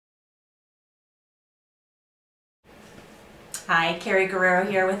Hi, Carrie Guarrero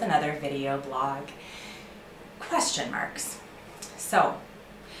here with another video blog. Question marks. So,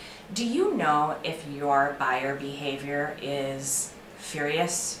 do you know if your buyer behavior is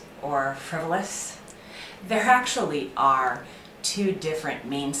furious or frivolous? There actually are two different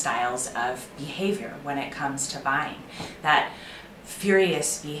main styles of behavior when it comes to buying. That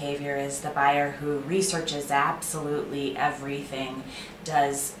furious behavior is the buyer who researches absolutely everything,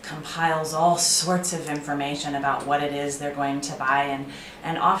 compiles all sorts of information about what it is they're going to buy,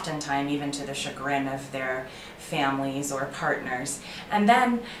 and oftentimes even to the chagrin of their families or partners. And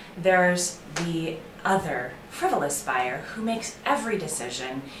then there's the other frivolous buyer who makes every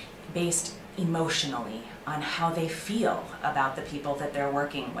decision based emotionally on how they feel about the people that they're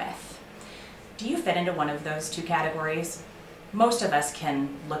working with. Do you fit into one of those two categories? Most of us can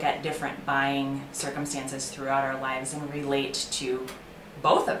look at different buying circumstances throughout our lives and relate to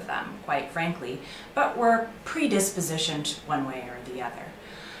both of them, quite frankly, but we're predispositioned one way or the other.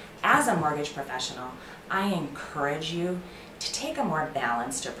 As a mortgage professional, I encourage you to take a more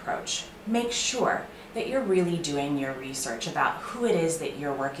balanced approach. Make sure that you're really doing your research about who it is that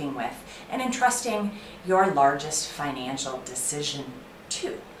you're working with and entrusting your largest financial decision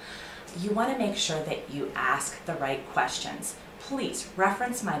to. You want to make sure that you ask the right questions. Please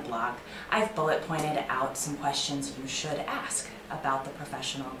reference my blog. I've bullet pointed out some questions you should ask about the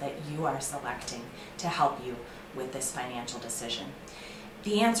professional that you are selecting to help you with this financial decision.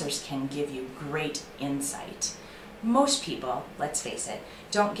 The answers can give you great insight. Most people, let's face it,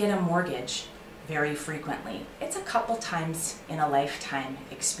 don't get a mortgage very frequently. It's a couple times in a lifetime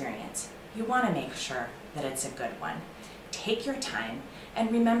experience. You want to make sure that it's a good one. Take your time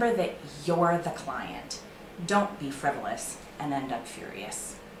and remember that you're the client. Don't be frivolous and end up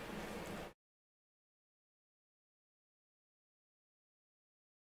furious.